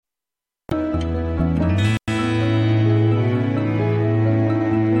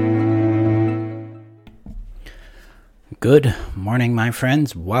Good morning, my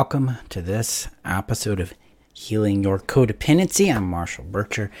friends. Welcome to this episode of Healing Your Codependency. I'm Marshall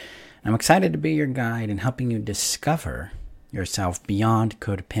Bircher. I'm excited to be your guide in helping you discover yourself beyond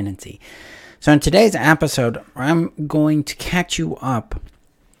codependency. So in today's episode, I'm going to catch you up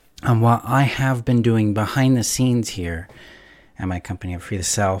on what I have been doing behind the scenes here at my company of Free the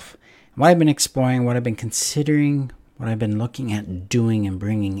Self, what I've been exploring, what I've been considering, what I've been looking at doing and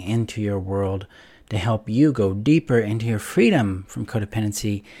bringing into your world to help you go deeper into your freedom from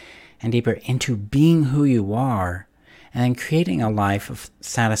codependency and deeper into being who you are and then creating a life of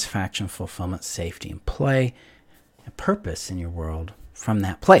satisfaction, fulfillment, safety, and play, a purpose in your world from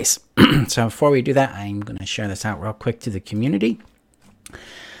that place. So before we do that, I'm going to share this out real quick to the community,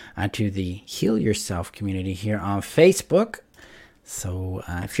 to the Heal Yourself community here on Facebook. So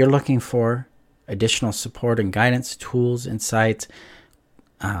if you're looking for additional support and guidance, tools, insights,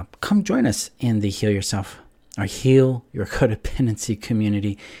 come join us in the Heal Yourself or Heal Your Codependency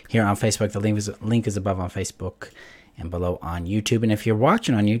community here on Facebook. The link is above on Facebook and below on YouTube. And if you're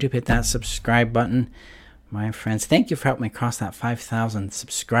watching on YouTube, hit that subscribe button. My friends, thank you for helping me cross that 5,000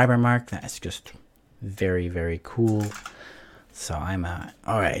 subscriber mark. That's just very, very cool. So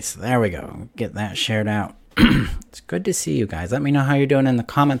all right, so there we go. Get that shared out. It's good to see you guys. Let me know how you're doing in the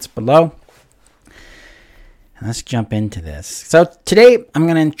comments below. Let's jump into this. So today I'm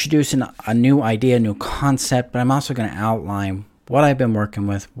going to introduce a new idea, a new concept, but I'm also going to outline what I've been working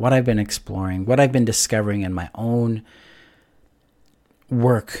with, what I've been exploring, what I've been discovering in my own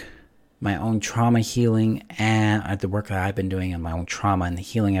work, my own trauma healing, and the work that I've been doing in my own trauma and the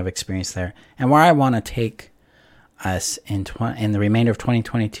healing I've experienced there, and where I want to take us in the remainder of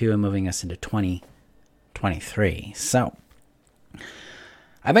 2022 and moving us into 2023. So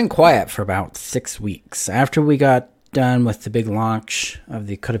I've been quiet for about 6 weeks. After we got done with the big launch of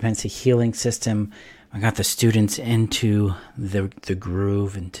the Codependency Healing System, I got the students into the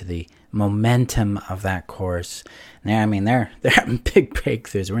groove, into the momentum of that course. They're having big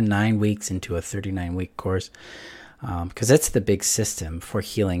breakthroughs. We're 9 weeks into a 39-week course because it's the big system for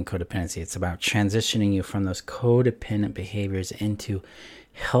healing codependency. It's about transitioning you from those codependent behaviors into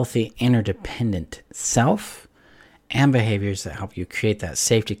healthy, interdependent self and behaviors that help you create that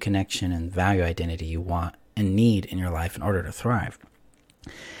safety, connection, and value identity you want and need in your life in order to thrive.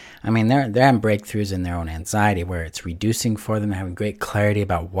 They're having breakthroughs in their own anxiety where it's reducing for them, having great clarity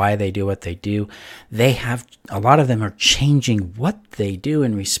about why they do what they do. A lot of them are changing what they do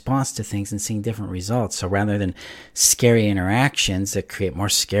in response to things and seeing different results. So rather than scary interactions that create more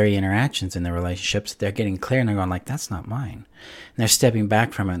scary interactions in their relationships, they're getting clear and they're going like, that's not mine. And they're stepping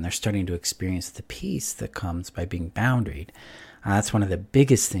back from it and they're starting to experience the peace that comes by being boundaried. That's one of the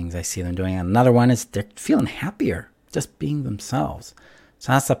biggest things I see them doing. Another one is they're feeling happier just being themselves.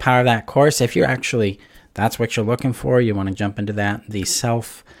 So that's the power of that course. If that's what you're looking for, you want to jump into that. The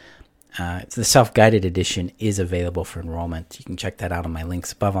self-guided edition is available for enrollment. You can check that out on my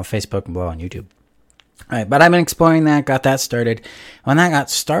links above on Facebook and below on YouTube. All right, but I've been exploring that, got that started. When that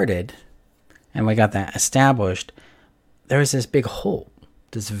got started and we got that established, there was this big hole,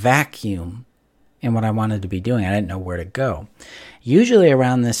 this vacuum in what I wanted to be doing. I didn't know where to go. Usually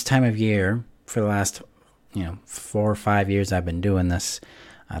around this time of year, for the last 4 or 5 years I've been doing this,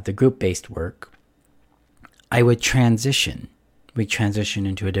 the group-based work, I would transition. We transition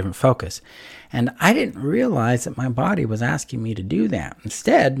into a different focus. And I didn't realize that my body was asking me to do that.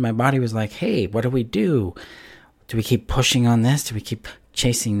 Instead, my body was like, hey, what do we do? Do we keep pushing on this? Do we keep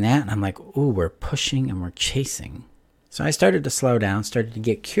chasing that? And I'm like, ooh, we're pushing and we're chasing. So I started to slow down, started to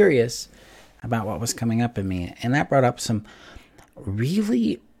get curious about what was coming up in me. And that brought up some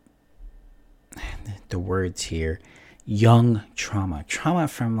really, the words here, young trauma. Trauma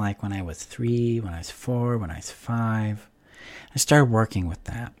from like when I was 3, when I was 4, when I was 5. I started working with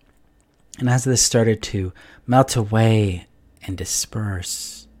that. And as this started to melt away and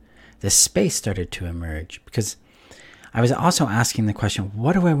disperse, this space started to emerge because I was also asking the question,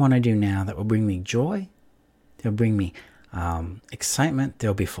 what do I want to do now that will bring me joy? That'll bring me excitement.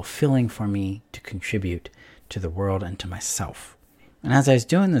 That'll be fulfilling for me to contribute to the world and to myself. And as I was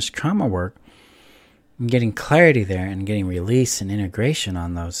doing this trauma work, I'm getting clarity there and getting release and integration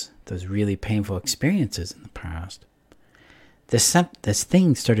on those really painful experiences in the past. This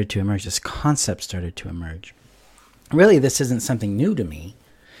thing started to emerge. This concept started to emerge. Really, this isn't something new to me.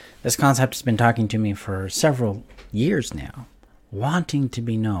 This concept has been talking to me for several years now, wanting to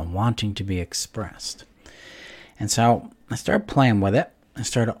be known, wanting to be expressed. And so I started playing with it. I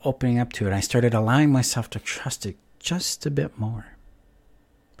started opening up to it. I started allowing myself to trust it just a bit more.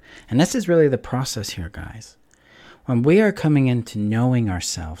 And this is really the process here, guys. When we are coming into knowing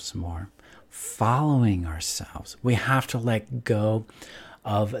ourselves more, following ourselves. We have to let go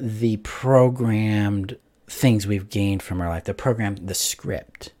of the programmed things we've gained from our life, the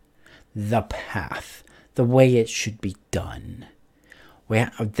script, the path, the way it should be done.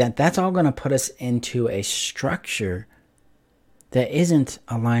 That's all going to put us into a structure that isn't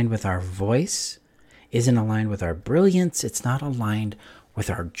aligned with our voice, isn't aligned with our brilliance. It's not aligned with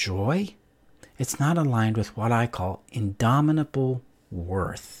our joy. It's not aligned with what I call indomitable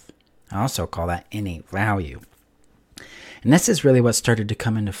worth. I also call that innate value. And this is really what started to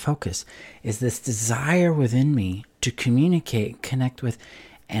come into focus, is this desire within me to communicate, connect with,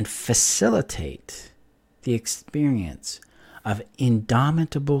 and facilitate the experience of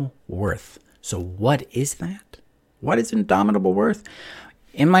indomitable worth. So what is that? What is indomitable worth?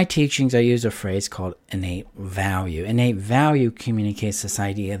 In my teachings, I use a phrase called innate value. Innate value communicates this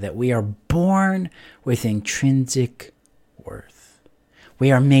idea that we are born with intrinsic worth.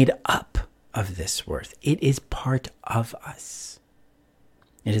 We are made up of this worth. It is part of us.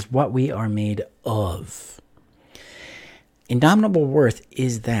 It is what we are made of. Indomitable worth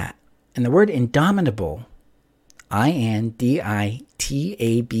is that. And the word indomitable, I-N-D-I-T-A-B-L-E,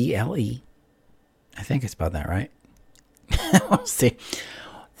 I think I spelled that right. We'll see.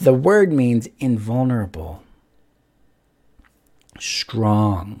 The word means invulnerable,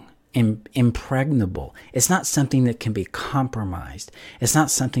 strong, impregnable. It's not something that can be compromised. It's not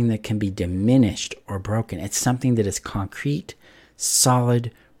something that can be diminished or broken. It's something that is concrete,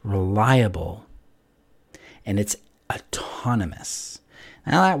 solid, reliable, and it's autonomous.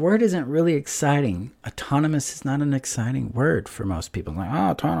 Now, that word isn't really exciting. Autonomous is not an exciting word for most people. Like,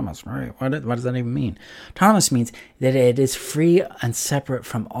 oh, autonomous, right? What does that even mean? Autonomous means that it is free and separate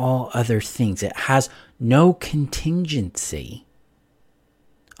from all other things. It has no contingency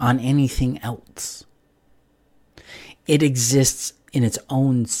on anything else. It exists in its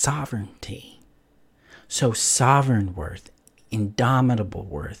own sovereignty. So sovereign worth, indomitable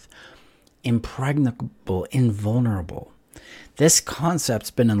worth, impregnable, invulnerable. This concept's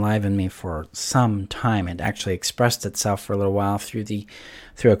been alive in me for some time. It actually expressed itself for a little while through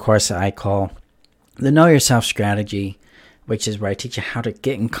a course that I call the Know Yourself Strategy, which is where I teach you how to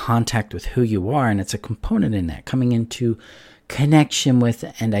get in contact with who you are, and it's a component in that, coming into connection with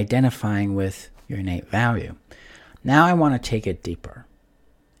and identifying with your innate value. Now I want to take it deeper.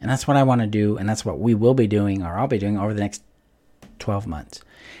 And that's what I want to do, and that's what we will be doing, or I'll be doing over the next 12 months.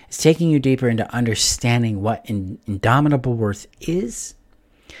 It's taking you deeper into understanding what indomitable worth is,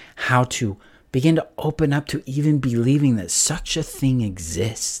 how to begin to open up to even believing that such a thing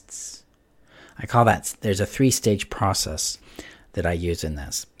exists. I call that, there's a 3-stage process that I use in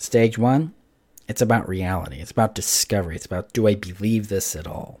this. Stage 1, it's about reality. It's about discovery. It's about, do I believe this at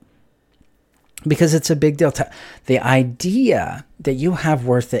all? Because it's a big deal. The idea that you have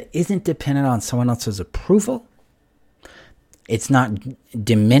worth that isn't dependent on someone else's approval, it's not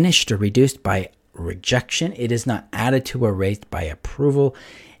diminished or reduced by rejection. It is not added to or raised by approval.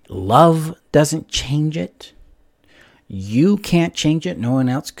 Love doesn't change it. You can't change it. No one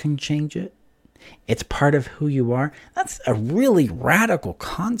else can change it. It's part of who you are. That's a really radical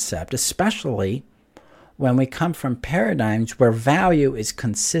concept, especially when we come from paradigms where value is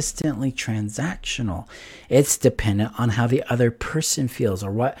consistently transactional. It's dependent on how the other person feels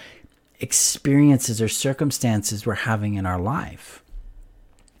or what experiences or circumstances we're having in our life.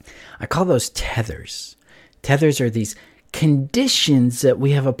 I call those tethers. Tethers are these conditions that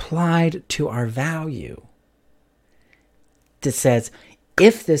we have applied to our value that says,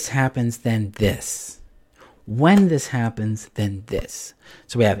 if this happens, then this. When this happens, then this.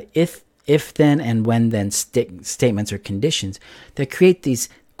 So we have if then, and when then statements or conditions that create these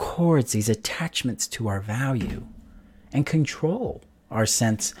cords, these attachments to our value and control our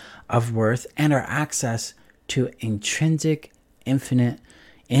sense of worth and our access to intrinsic, infinite,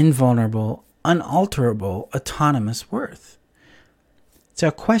 invulnerable, unalterable, autonomous worth. So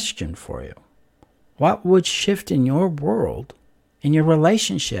a question for you. What would shift in your world, in your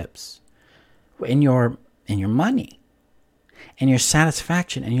relationships, in your money, in your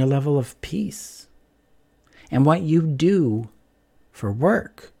satisfaction, and your level of peace, and what you do for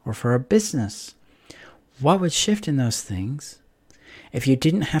work or for a business? What would shift in those things if you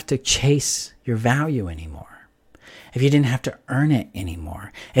didn't have to chase your value anymore? If you didn't have to earn it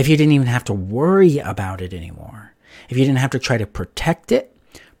anymore? If you didn't even have to worry about it anymore? If you didn't have to try to protect it,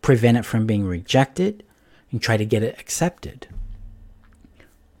 prevent it from being rejected, and try to get it accepted?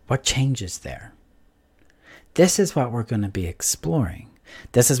 What changes there? This is what we're going to be exploring.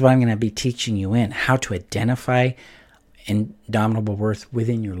 This is what I'm going to be teaching you in, how to identify indomitable worth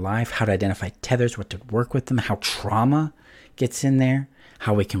within your life, how to identify tethers, what to work with them, how trauma gets in there,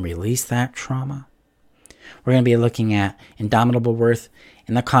 how we can release that trauma. We're going to be looking at indomitable worth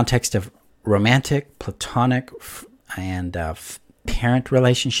in the context of romantic, platonic, and parent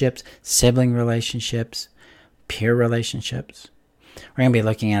relationships, sibling relationships, peer relationships. We're going to be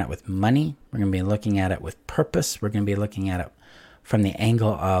looking at it with money. We're going to be looking at it with purpose. We're going to be looking at it from the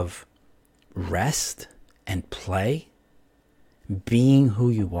angle of rest and play, being who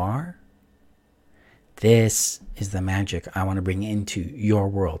you are. This is the magic I want to bring into your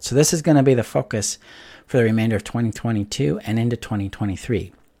world. So this is going to be the focus for the remainder of 2022 and into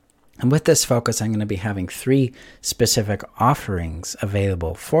 2023. And with this focus, I'm going to be having 3 specific offerings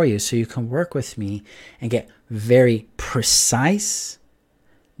available for you so you can work with me and get very precise,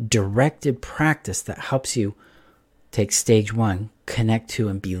 directed practice that helps you take stage 1, connect to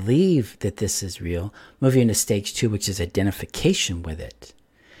and believe that this is real, move you into stage 2, which is identification with it,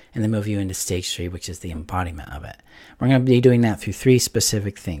 and then move you into stage 3, which is the embodiment of it. We're going to be doing that through 3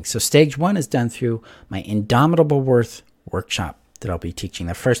 specific things. So stage 1 is done through my Indomitable Worth workshop that I'll be teaching.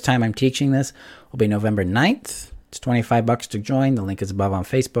 The first time I'm teaching this will be November 9th. It's $25 to join. The link is above on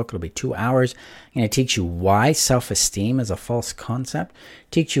Facebook. It'll be 2 hours. I'm going to teach you why self-esteem is a false concept,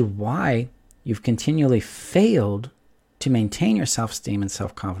 teach you why you've continually failed to maintain your self-esteem and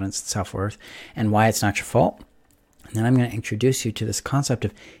self-confidence and self-worth, and why it's not your fault. And then I'm going to introduce you to this concept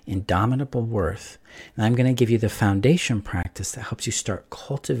of indomitable worth. And I'm going to give you the foundation practice that helps you start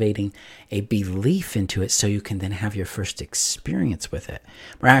cultivating a belief into it so you can then have your first experience with it.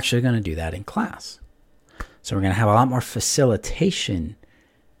 We're actually going to do that in class. So we're going to have a lot more facilitation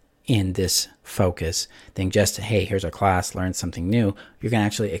in this focus than just, hey, here's a class, learn something new. You're going to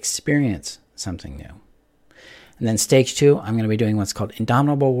actually experience something new. And then stage 2, I'm going to be doing what's called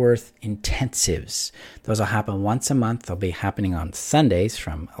Indomitable Worth Intensives. Those will happen once a month. They'll be happening on Sundays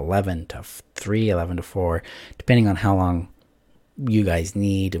from 11 to 3, 11 to 4, depending on how long you guys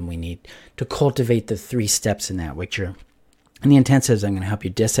need. And we need to cultivate the 3 steps in that, which are, in the intensives, I'm going to help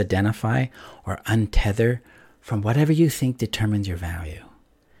you disidentify or untether from whatever you think determines your value.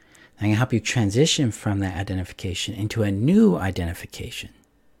 I'm going to help you transition from that identification into a new identification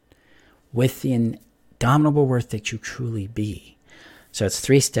with the indomitable worth that you truly be. So it's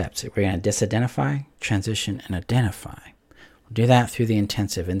 3 steps. We're going to disidentify, transition, and identify. We'll do that through the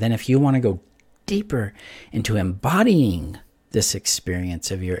intensive. And then if you want to go deeper into embodying this experience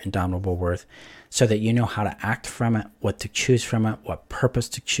of your indomitable worth so that you know how to act from it, what to choose from it, what purpose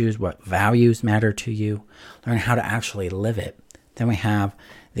to choose, what values matter to you, learn how to actually live it, then we have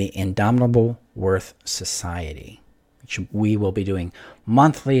the Indomitable Worth Society, which we will be doing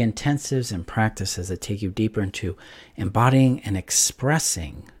monthly intensives and practices that take you deeper into embodying and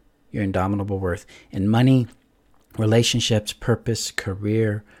expressing your indomitable worth in money, relationships, purpose,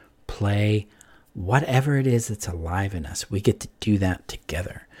 career, play, whatever it is that's alive in us. We get to do that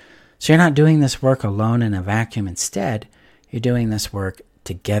together. So you're not doing this work alone in a vacuum. Instead, you're doing this work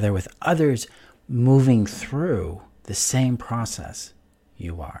together with others moving through the same process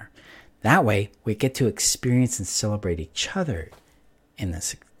you are. That way, we get to experience and celebrate each other in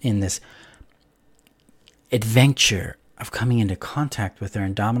this adventure of coming into contact with our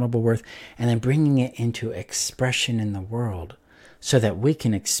indomitable worth and then bringing it into expression in the world so that we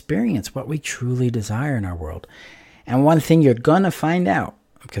can experience what we truly desire in our world. And one thing you're going to find out,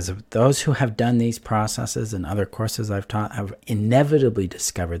 because of those who have done these processes and other courses I've taught have inevitably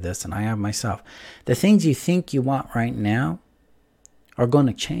discovered this, and I have myself, the things you think you want right now are going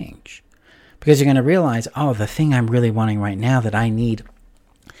to change. Because you're going to realize, oh, the thing I'm really wanting right now that I need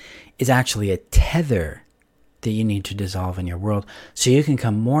is actually a tether that you need to dissolve in your world so you can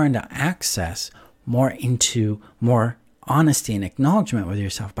come more into access, more into more honesty and acknowledgement with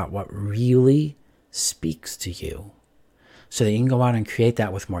yourself about what really speaks to you. So that you can go out and create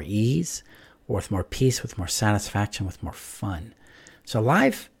that with more ease, with more peace, with more satisfaction, with more fun. So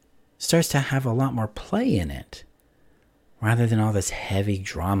life starts to have a lot more play in it, rather than all this heavy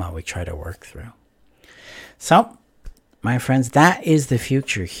drama we try to work through. So, my friends, that is the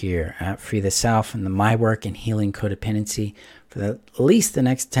future here at Free the Self and my work in healing codependency for at least the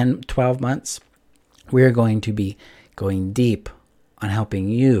next 10, 12 months. We're going to be going deep on helping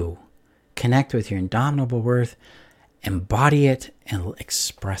you connect with your indomitable worth, embody it, and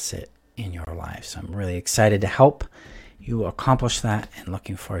express it in your life. So I'm really excited to help you accomplish that and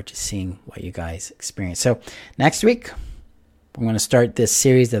looking forward to seeing what you guys experience. So next week, we're going to start this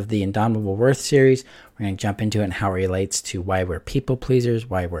series of the Indomitable Worth series. We're going to jump into it and how it relates to why we're people pleasers,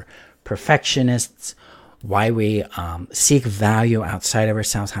 why we're perfectionists, why we seek value outside of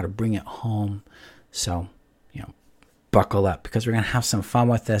ourselves, how to bring it home. So, buckle up because we're going to have some fun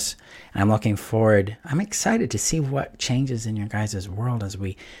with this. And I'm looking forward. I'm excited to see what changes in your guys' world as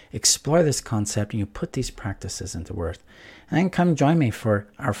we explore this concept and you put these practices into work. And then come join me for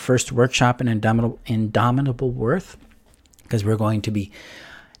our first workshop in Indomitable Worth, because we're going to be,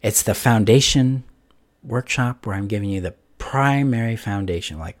 it's the foundation workshop where I'm giving you the primary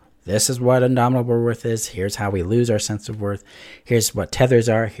foundation. Like, this is what Indomitable Worth is. Here's how we lose our sense of worth. Here's what tethers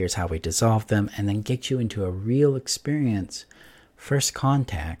are. Here's how we dissolve them. And then get you into a real experience, first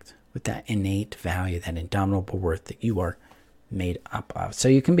contact with that innate value, that indomitable worth that you are made up of. So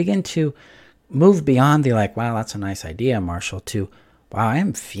you can begin to move beyond the like, wow, that's a nice idea, Marshall, to, wow, I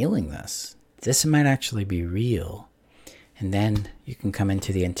am feeling this. This might actually be real. And then you can come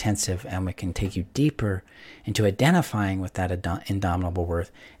into the intensive and we can take you deeper into identifying with that indomitable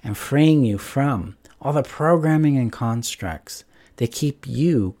worth and freeing you from all the programming and constructs that keep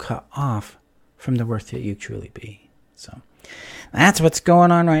you cut off from the worth that you truly be. So that's what's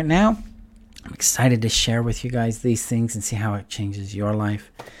going on right now. I'm excited to share with you guys these things and see how it changes your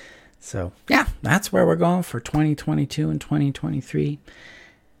life. So yeah, that's where we're going for 2022 and 2023.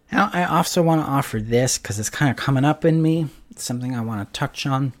 Now, I also want to offer this because it's kind of coming up in me. It's something I want to touch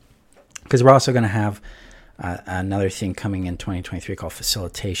on because we're also going to have another thing coming in 2023 called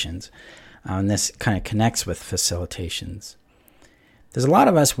facilitations. And this kind of connects with facilitations. There's a lot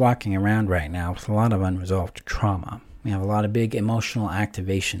of us walking around right now with a lot of unresolved trauma. We have a lot of big emotional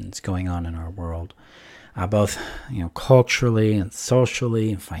activations going on in our world, both culturally and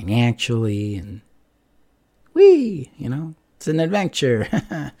socially and financially, and it's an adventure.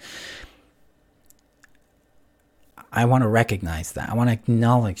 I want to recognize that. I want to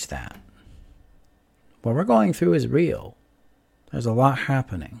acknowledge that. What we're going through is real. There's a lot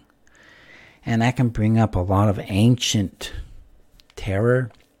happening. And that can bring up a lot of ancient terror,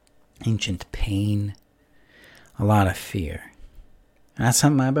 ancient pain, a lot of fear. And that's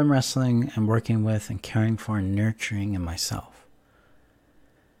something I've been wrestling and working with and caring for and nurturing in myself.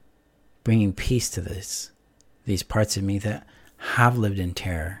 Bringing peace to these parts of me that have lived in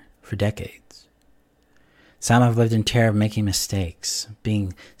terror for decades. Some have lived in terror of making mistakes,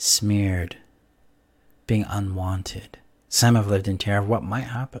 being smeared, being unwanted. Some have lived in terror of what might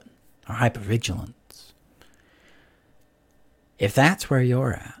happen, or hypervigilance. If that's where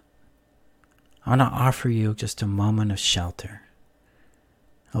you're at, I want to offer you just a moment of shelter,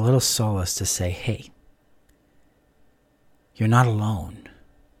 a little solace to say, hey, you're not alone.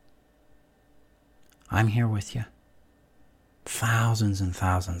 I'm here with you. Thousands and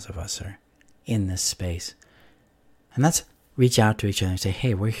thousands of us are in this space. And let's reach out to each other and say,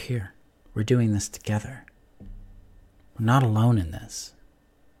 hey, we're here. We're doing this together. We're not alone in this.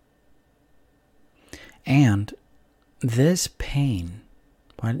 And this pain,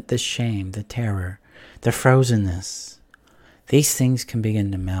 the shame, the terror, the frozenness, these things can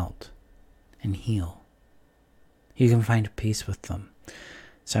begin to melt and heal. You can find peace with them.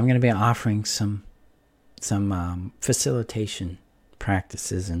 So I'm going to be offering some facilitation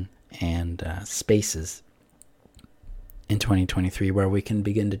practices and spaces in 2023 where we can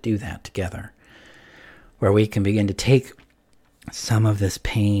begin to do that together, where we can begin to take some of this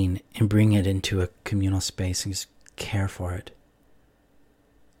pain and bring it into a communal space and just care for it,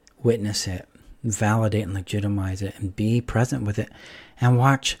 witness it, validate and legitimize it, and be present with it and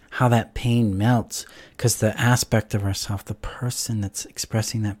watch how that pain melts, because the aspect of ourself, the person that's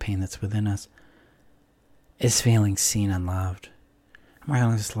expressing that pain that's within us, is feeling seen and loved. And we're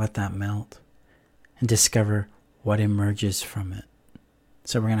going to just let that melt and discover what emerges from it.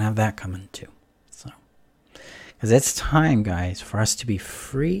 So we're going to have that coming too. Because it's time, guys, for us to be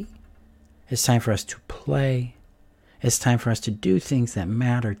free. It's time for us to play. It's time for us to do things that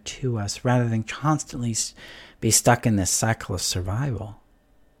matter to us rather than constantly be stuck in this cycle of survival.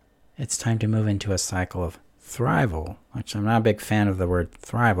 It's time to move into a cycle of thrival, which I'm not a big fan of the word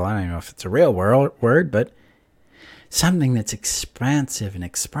thrival. I don't know if it's a real word, but something that's expansive and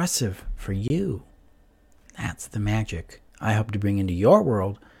expressive for you. That's the magic I hope to bring into your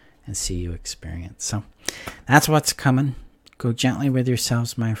world and see you experience. So that's what's coming. Go gently with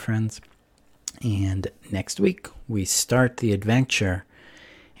yourselves, my friends. And next week, we start the adventure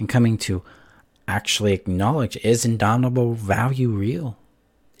in coming to actually acknowledge, is indomitable value real?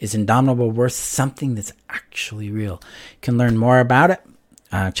 Is indomitable worth something that's actually real? You can learn more about it.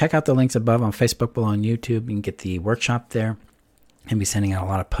 Check out the links above on Facebook, below on YouTube. You can get the workshop there. I'll be sending out a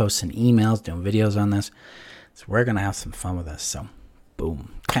lot of posts and emails, doing videos on this. So we're going to have some fun with this. So,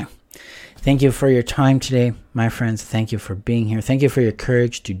 boom. Okay. Thank you for your time today, my friends. Thank you for being here. Thank you for your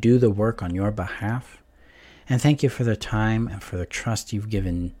courage to do the work on your behalf. And thank you for the time and for the trust you've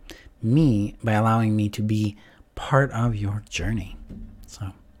given me by allowing me to be part of your journey.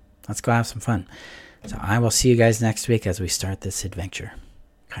 So let's go have some fun. So I will see you guys next week as we start this adventure.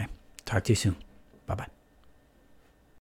 Okay. Talk to you soon. Bye-bye.